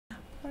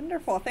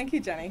Wonderful. Thank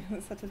you, Jenny.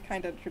 That's such a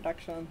kind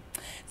introduction.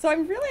 So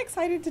I'm really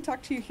excited to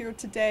talk to you here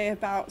today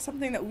about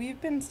something that we've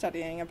been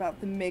studying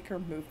about the maker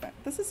movement.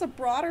 This is a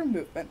broader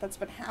movement that's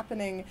been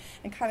happening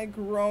and kind of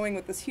growing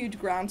with this huge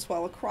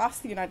groundswell across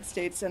the United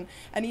States and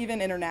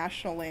even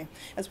internationally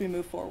as we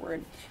move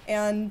forward.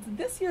 And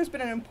this year has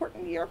been an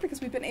important year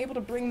because we've been able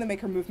to bring the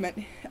maker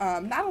movement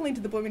not only to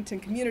the Bloomington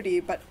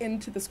community, but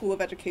into the School of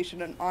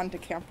Education and onto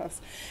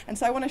campus. And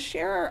so I want to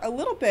share a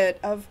little bit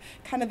of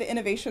kind of the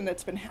innovation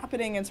that's been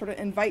happening and sort of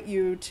invite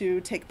you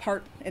to take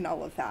part in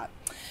all of that.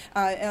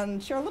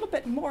 And share a little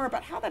bit more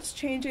about how that's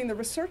changing, the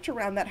research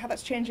around that, how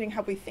that's changing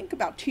how we think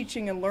about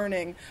teaching and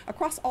learning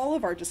across all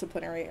of our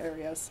disciplinary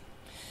areas.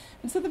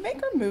 And so the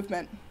maker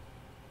movement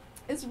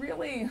is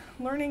really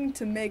learning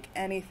to make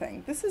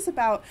anything. This is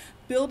about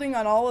building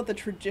on all of the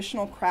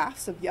traditional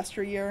crafts of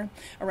yesteryear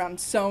around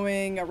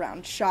sewing,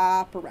 around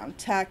shop, around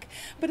tech,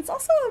 but it's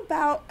also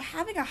about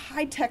having a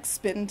high-tech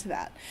spin to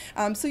that.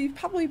 So you've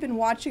probably been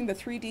watching the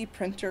 3D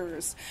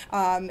printers,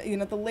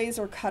 the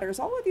laser cutters,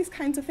 all of these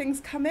kinds of things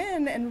come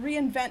in and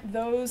reinvent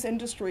those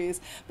industries,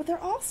 but they're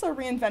also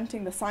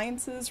reinventing the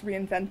sciences,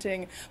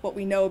 reinventing what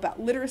we know about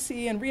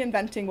literacy, and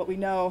reinventing what we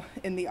know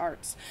in the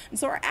arts. And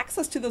so our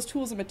access to those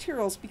tools and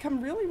materials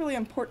become really, really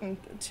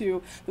important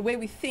to the way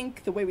we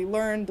think, the way we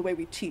learn, the way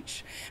we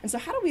teach. And so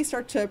how do we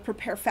start to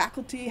prepare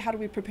faculty? How do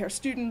we prepare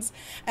students?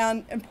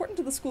 And important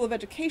to the School of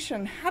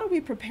Education, how do we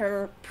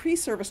prepare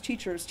pre-service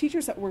teachers,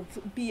 teachers that will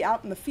be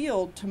out in the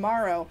field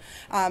tomorrow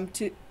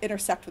to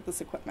intersect with this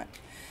equipment?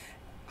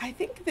 I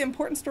think the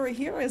important story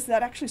here is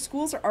that actually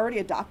schools are already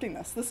adopting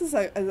this. This is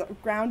a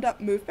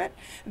ground-up movement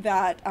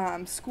that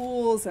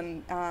schools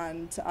and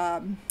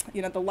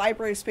the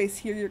library space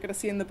here you're going to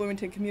see in the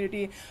Bloomington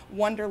community,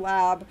 Wonder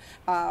Lab,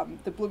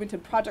 the Bloomington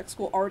Project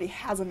School already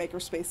has a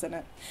makerspace in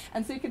it.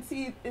 And so you can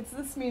see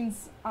this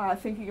means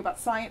thinking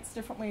about science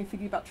differently,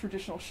 thinking about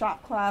traditional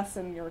shop class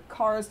and your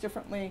cars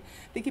differently,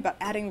 thinking about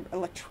adding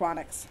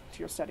electronics to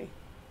your study.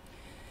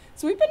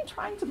 So we've been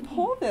trying to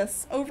pull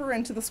this over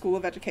into the School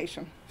of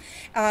Education.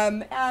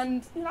 And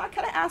I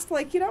kind of asked,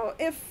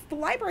 if the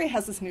library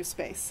has this new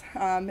space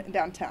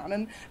downtown,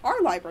 and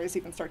our libraries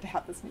even start to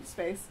have this new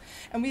space,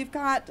 and we've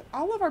got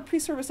all of our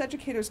pre-service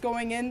educators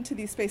going into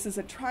these spaces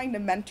and trying to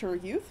mentor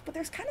youth, but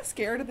they're kind of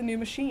scared of the new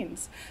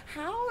machines.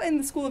 How in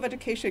the School of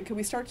Education can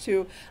we start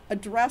to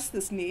address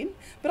this need,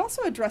 but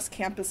also address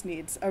campus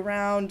needs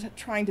around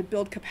trying to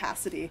build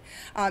capacity?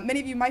 Many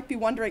of you might be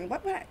wondering,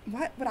 what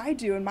would I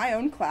do in my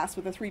own class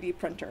with a 3D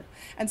printer?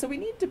 And so we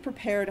need to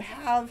prepare to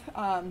have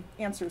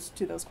answers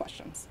to those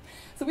questions.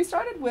 So we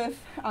started with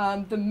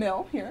the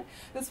mill here.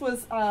 This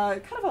was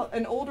kind of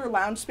an older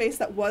lounge space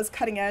that was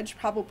cutting edge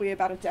probably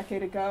about a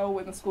decade ago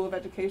when the School of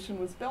Education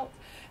was built,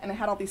 and it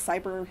had all these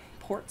cyber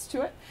ports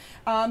to it,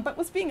 but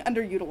was being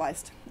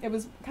underutilized. It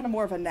was kind of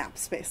more of a nap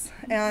space.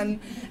 And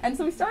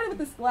so we started with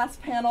this glass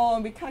panel,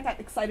 and we kind of got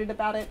excited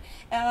about it,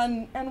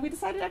 and we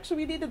decided actually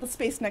we needed the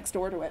space next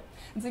door to it.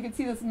 And so you can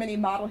see this mini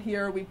model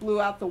here. We blew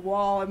out the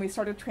wall, and we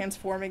started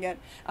transforming it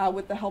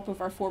with the help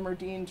of our former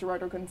dean,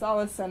 Gerardo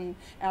Gonzalez, and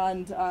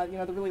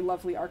the really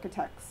lovely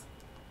architects.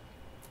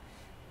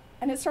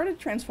 And it started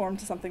to transform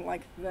to something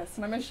like this.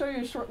 And I'm going to show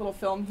you a short little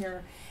film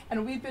here.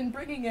 And we've been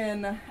bringing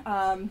in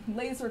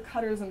laser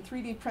cutters and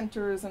 3D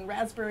printers and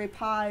Raspberry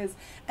Pis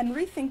and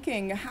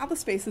rethinking how the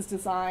space is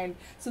designed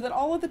so that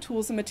all of the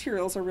tools and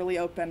materials are really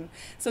open.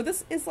 So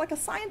this is like a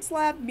science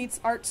lab meets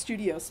art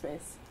studio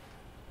space.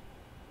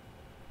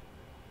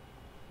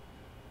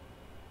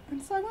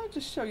 And so I want to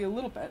just show you a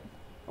little bit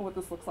of what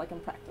this looks like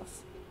in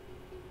practice.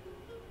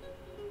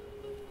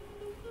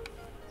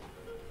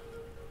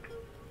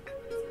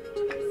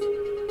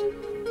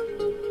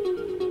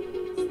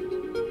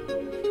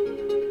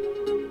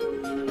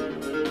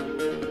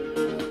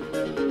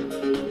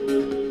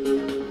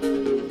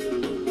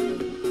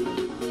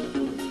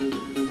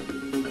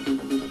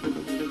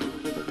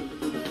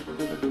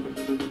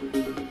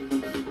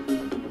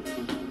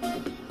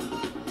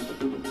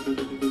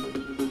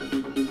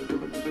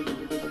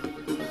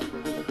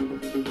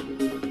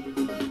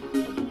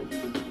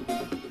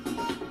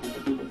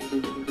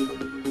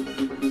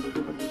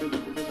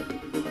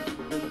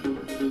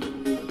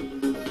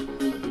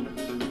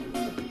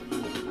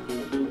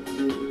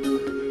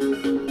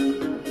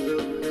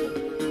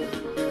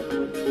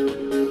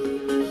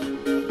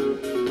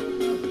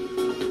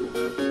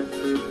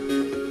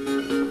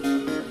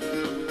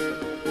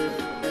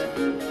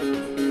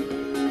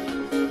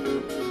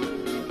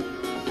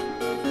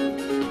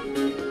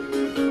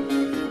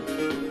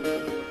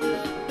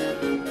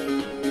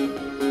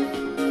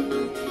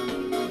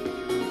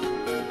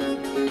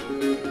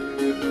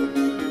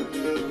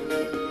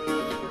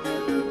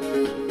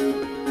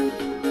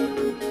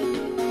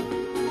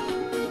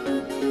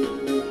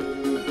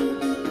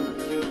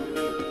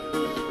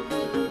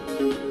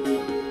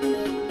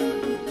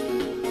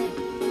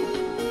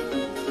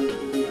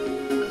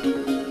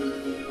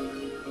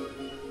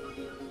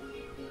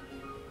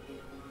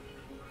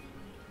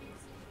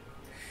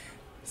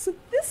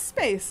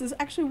 space is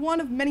actually one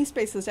of many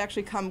spaces to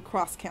actually come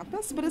cross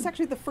campus, but it's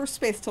actually the first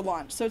space to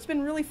launch. So it's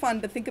been really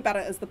fun to think about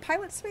it as the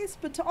pilot space,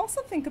 but to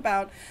also think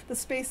about the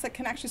space that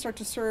can actually start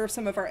to serve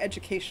some of our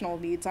educational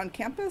needs on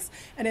campus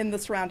and in the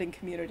surrounding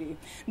community.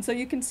 And so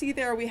you can see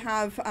there we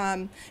have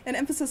an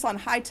emphasis on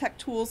high-tech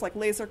tools like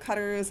laser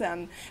cutters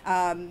and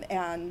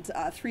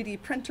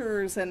 3D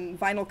printers and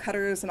vinyl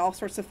cutters and all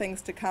sorts of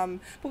things to come.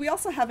 But we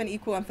also have an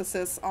equal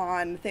emphasis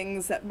on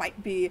things that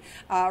might be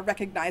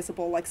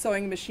recognizable, like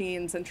sewing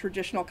machines and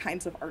traditional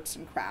kinds of arts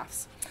and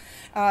crafts.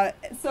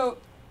 So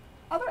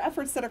other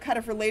efforts that are kind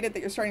of related that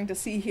you're starting to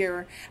see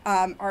here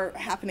are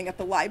happening at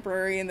the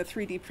library and the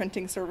 3D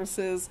printing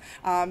services,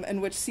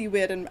 in which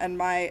CEWiT and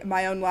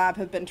my own lab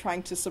have been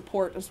trying to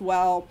support as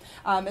well.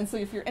 And so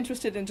if you're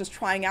interested in just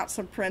trying out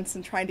some prints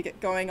and trying to get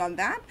going on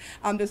that,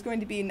 there's going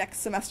to be next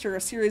semester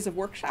a series of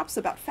workshops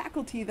about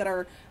faculty that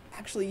are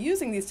actually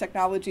using these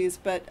technologies,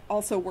 but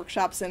also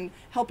workshops in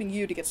helping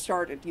you to get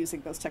started using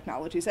those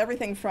technologies.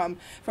 Everything from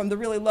the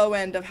really low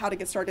end of how to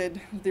get started,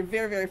 the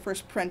very, very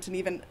first print, and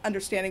even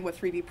understanding what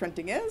 3D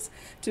printing is,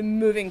 to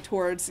moving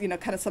towards,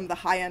 kind of some of the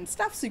high-end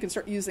stuff so you can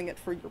start using it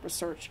for your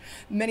research.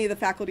 Many of the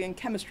faculty in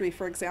chemistry,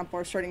 for example,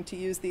 are starting to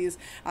use these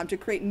to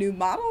create new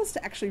models,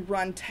 to actually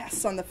run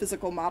tests on the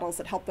physical models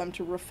that help them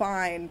to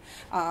refine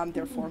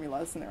their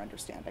formulas and their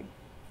understanding.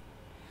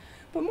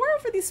 But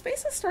moreover, these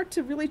spaces start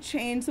to really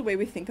change the way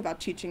we think about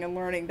teaching and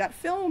learning. That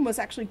film was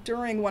actually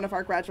during one of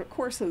our graduate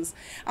courses.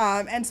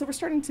 And so we're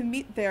starting to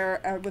meet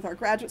there with our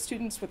graduate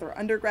students, with our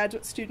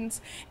undergraduate students,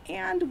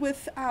 and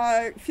with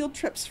field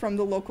trips from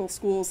the local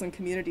schools and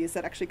communities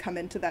that actually come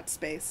into that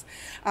space.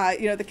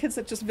 The kids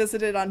that just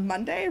visited on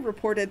Monday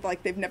reported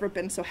like they've never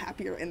been so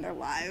happier in their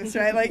lives,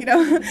 right?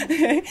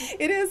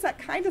 It is that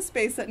kind of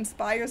space that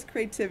inspires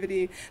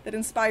creativity, that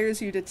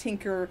inspires you to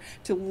tinker,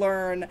 to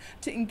learn,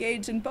 to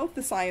engage in both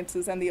the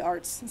sciences and the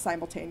arts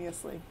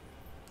simultaneously.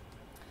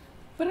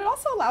 But it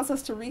also allows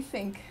us to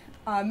rethink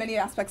many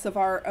aspects of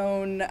our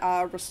own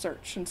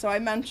research. And so I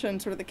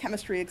mentioned sort of the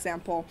chemistry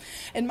example.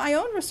 In my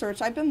own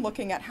research, I've been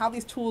looking at how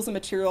these tools and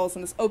materials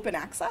and this open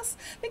access,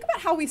 think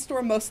about how we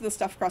store most of the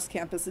stuff across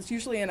campus. It's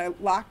usually in a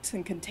locked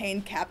and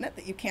contained cabinet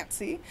that you can't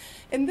see.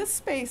 In this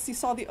space, you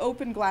saw the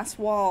open glass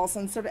walls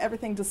and sort of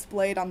everything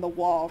displayed on the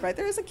wall, right?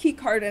 There is a key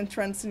card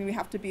entrance and we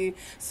have to be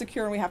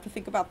secure and we have to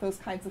think about those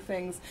kinds of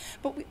things.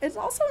 But it's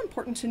also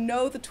important to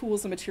know the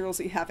tools and materials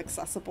that you have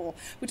accessible,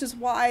 which is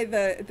why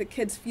the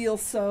kids feel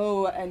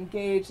so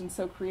engaged and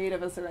so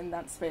creative as they're in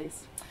that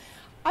space.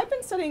 I've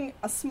been studying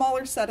a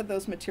smaller set of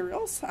those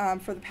materials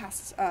for the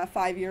past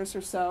 5 years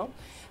or so,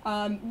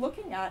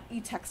 looking at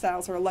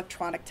e-textiles or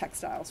electronic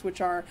textiles,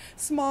 which are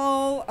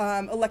small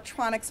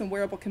electronics and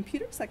wearable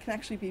computers that can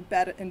actually be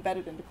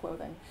embedded into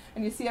clothing.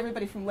 And you see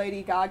everybody from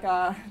Lady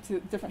Gaga to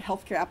different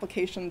healthcare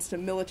applications to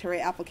military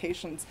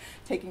applications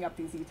taking up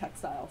these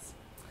e-textiles.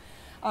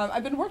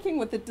 I've been working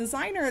with a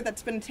designer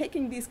that's been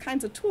taking these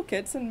kinds of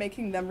toolkits and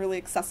making them really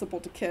accessible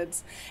to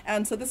kids.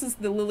 And so this is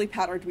the Lily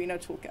Pad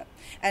Arduino toolkit.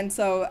 And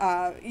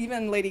so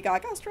even Lady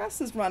Gaga's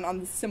dress is run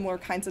on similar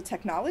kinds of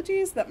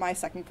technologies that my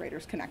second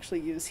graders can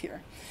actually use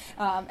here.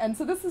 And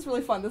so this is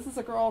really fun. This is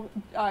a girl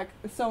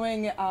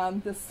sewing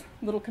this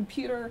little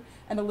computer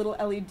and a little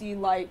LED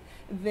light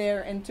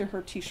there into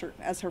her t-shirt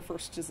as her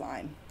first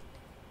design.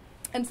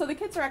 And so the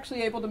kids are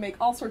actually able to make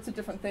all sorts of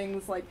different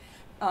things like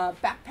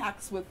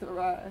backpacks with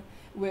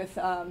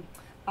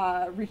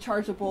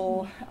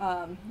rechargeable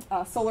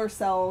solar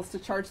cells to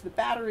charge the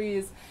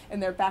batteries in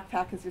their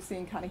backpack, as you're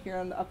seeing kind of here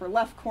in the upper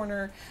left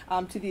corner,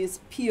 to these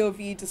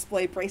POV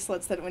display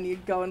bracelets that when you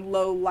go in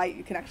low light,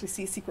 you can actually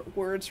see secret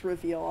words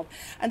revealed.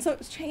 And so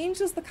it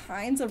changes the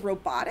kinds of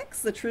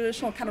robotics, the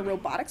traditional kind of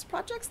robotics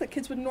projects that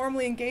kids would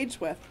normally engage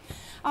with.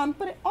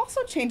 But it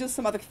also changes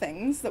some other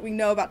things that we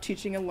know about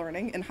teaching and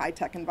learning in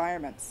high-tech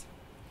environments.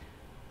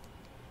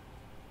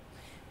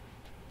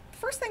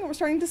 First thing we're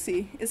starting to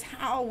see is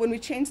how, when we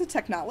change the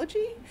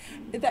technology,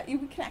 that we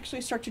can actually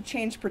start to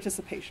change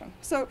participation.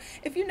 So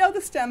if you know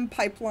the STEM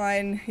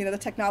pipeline, the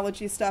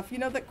technology stuff, you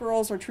know that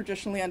girls are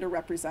traditionally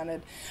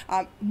underrepresented,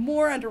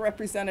 more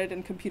underrepresented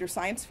in computer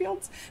science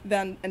fields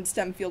than in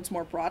STEM fields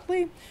more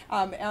broadly,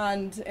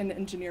 and in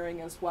engineering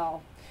as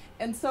well.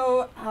 And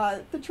so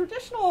the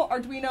traditional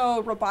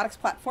Arduino robotics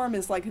platform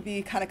is like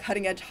the kind of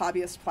cutting edge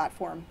hobbyist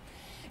platform.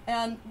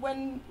 And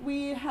when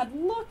we had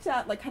looked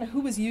at kind of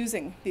who was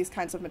using these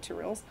kinds of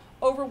materials,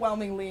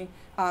 overwhelmingly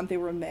they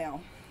were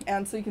male.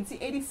 And so you can see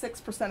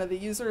 86% of the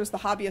users, the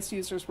hobbyist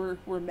users,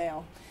 were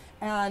male,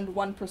 and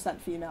 1%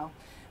 female.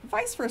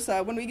 Vice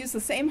versa, when we use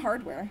the same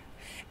hardware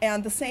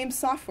and the same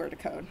software to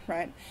code,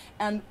 right?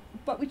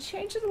 But we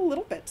changed it a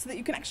little bit so that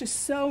you can actually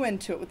sew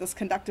into it with this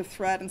conductive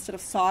thread instead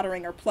of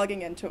soldering or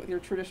plugging into it with your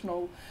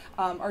traditional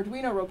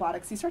Arduino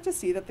robotics. You start to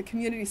see that the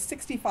community is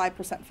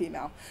 65%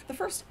 female, the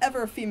first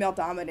ever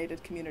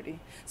female-dominated community.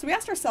 So we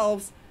asked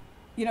ourselves,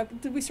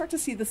 did we start to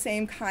see the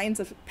same kinds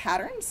of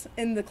patterns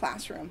in the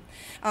classroom?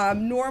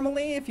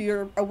 Normally, if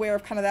you're aware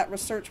of kind of that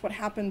research, what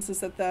happens is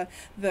that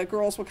the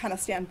girls will kind of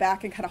stand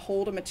back and kind of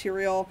hold a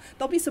material.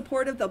 They'll be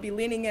supportive, they'll be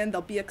leaning in,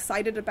 they'll be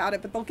excited about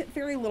it, but they'll get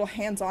very little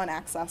hands-on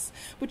access,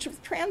 which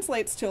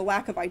translates to a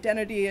lack of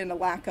identity and a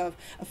lack of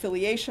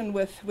affiliation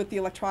with the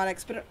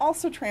electronics, but it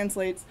also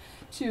translates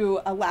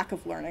to a lack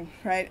of learning,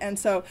 right? And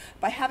so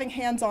by having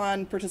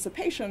hands-on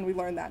participation, we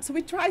learn that. So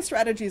we try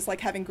strategies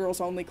like having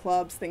girls-only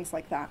clubs, things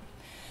like that.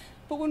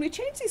 But when we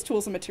change these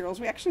tools and materials,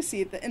 we actually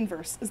see the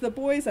inverse, is the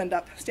boys end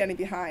up standing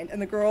behind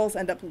and the girls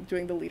end up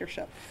doing the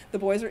leadership. The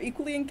boys are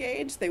equally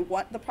engaged, they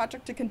want the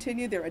project to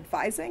continue, they're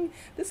advising.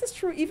 This is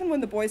true even when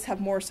the boys have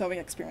more sewing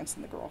experience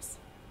than the girls.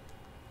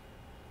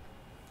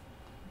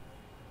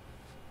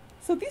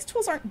 So these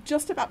tools aren't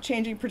just about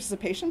changing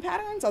participation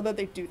patterns, although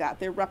they do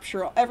that. They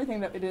rupture everything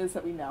that it is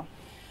that we know.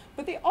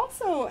 But they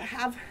also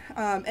have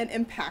an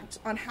impact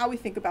on how we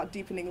think about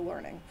deepening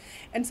learning.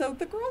 And so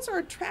the girls are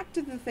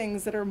attracted to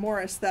things that are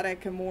more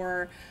aesthetic and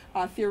more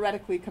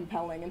theoretically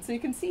compelling. And so you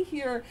can see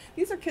here,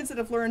 these are kids that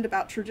have learned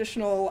about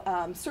traditional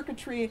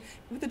circuitry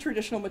with the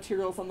traditional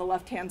materials on the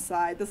left-hand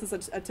side. This is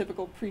a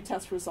typical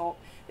pre-test result.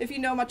 If you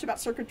know much about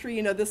circuitry,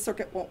 you know this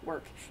circuit won't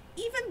work.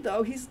 Even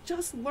though he's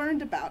just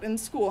learned about in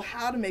school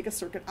how to make a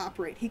circuit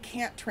operate, he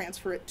can't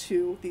transfer it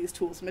to these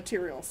tools and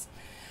materials.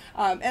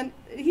 And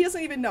he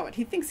doesn't even know it.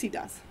 He thinks he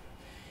does.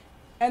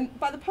 And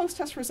by the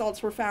post-test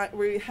results,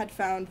 we had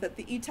found that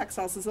the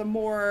e-textiles is a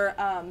more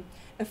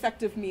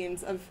effective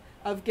means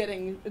of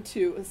getting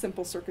to a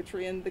simple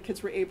circuitry, and the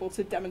kids were able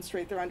to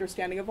demonstrate their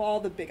understanding of all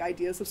the big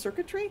ideas of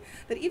circuitry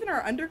that even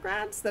our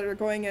undergrads that are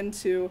going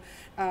into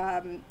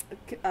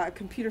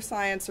computer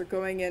science or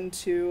going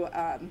into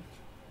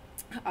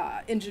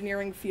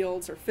engineering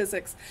fields or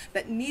physics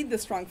that need the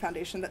strong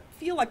foundation, that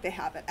feel like they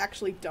have it,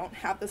 actually don't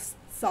have this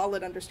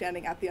solid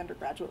understanding at the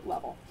undergraduate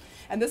level.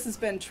 And this has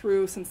been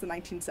true since the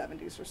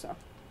 1970s or so.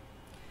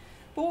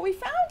 But what we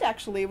found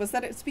actually was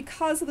that it's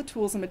because of the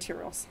tools and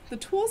materials. The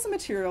tools and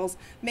materials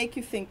make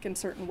you think in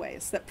certain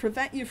ways that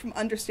prevent you from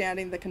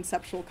understanding the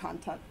conceptual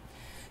content.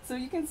 So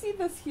you can see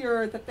this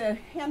here, that the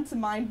hand to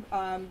mind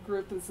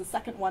group is the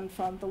second one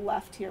from the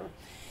left here.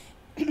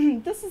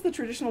 This is the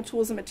traditional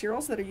tools and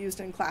materials that are used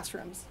in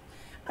classrooms.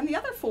 And the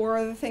other four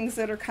are the things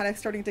that are kind of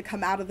starting to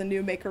come out of the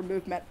new maker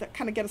movement that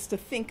kind of get us to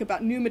think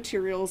about new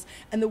materials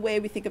and the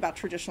way we think about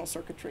traditional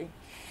circuitry.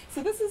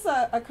 So this is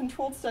a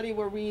controlled study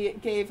where we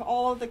gave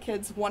all of the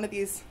kids one of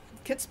these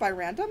kits by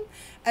random,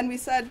 and we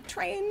said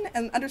train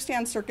and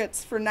understand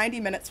circuits for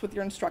 90 minutes with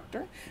your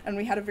instructor, and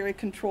we had a very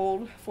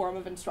controlled form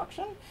of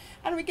instruction.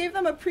 And we gave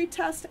them a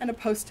pre-test and a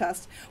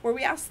post-test where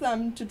we asked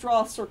them to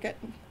draw a circuit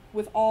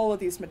with all of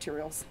these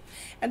materials.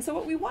 And so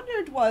what we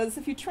wondered was,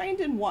 if you trained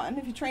in one,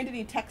 if you trained in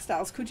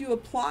e-textiles, could you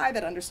apply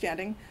that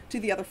understanding to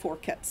the other four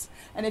kits?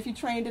 And if you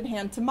trained in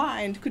hand to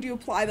mind, could you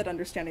apply that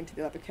understanding to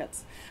the other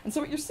kits? And so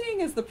what you're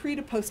seeing is the pre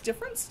to post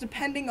difference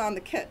depending on the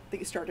kit that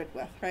you started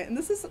with, right? And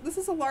this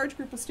is a large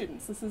group of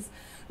students. This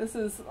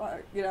is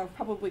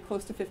probably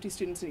close to 50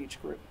 students in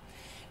each group.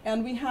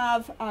 And we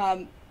have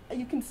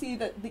you can see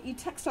that the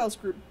e-textiles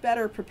group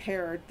better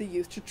prepared the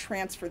youth to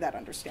transfer that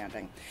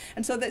understanding.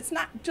 And so that it's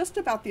not just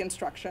about the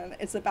instruction,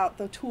 it's about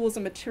the tools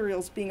and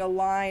materials being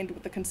aligned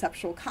with the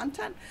conceptual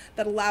content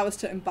that allow us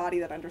to embody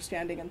that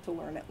understanding and to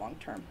learn it long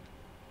term.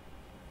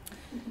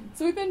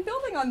 So we've been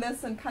building on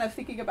this and kind of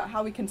thinking about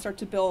how we can start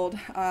to build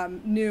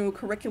new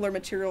curricular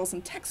materials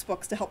and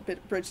textbooks to help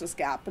bridge this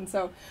gap. And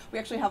so we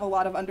actually have a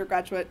lot of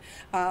undergraduate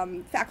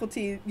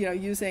faculty,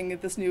 using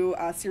this new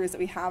series that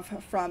we have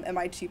from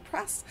MIT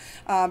Press,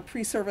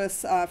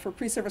 pre-service for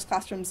pre-service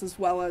classrooms, as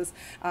well as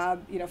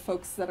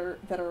folks that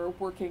are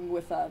working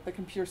with the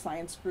computer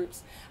science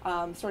groups,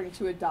 starting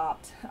to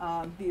adopt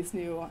these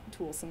new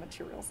tools and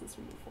materials as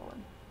we move forward.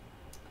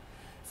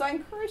 So I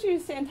encourage you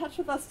to stay in touch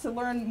with us to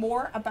learn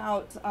more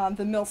about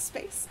the mill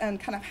space and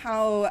kind of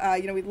how,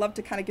 we'd love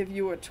to kind of give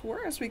you a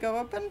tour as we go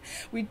open.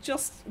 We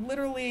just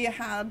literally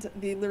had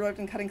the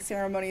ribbon cutting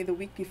ceremony the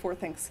week before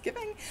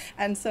Thanksgiving,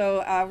 and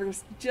so we're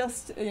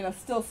just,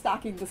 still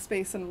stocking the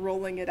space and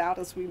rolling it out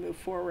as we move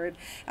forward.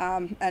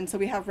 And so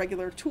we have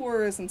regular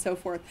tours and so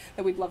forth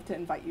that we'd love to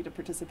invite you to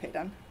participate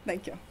in.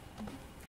 Thank you.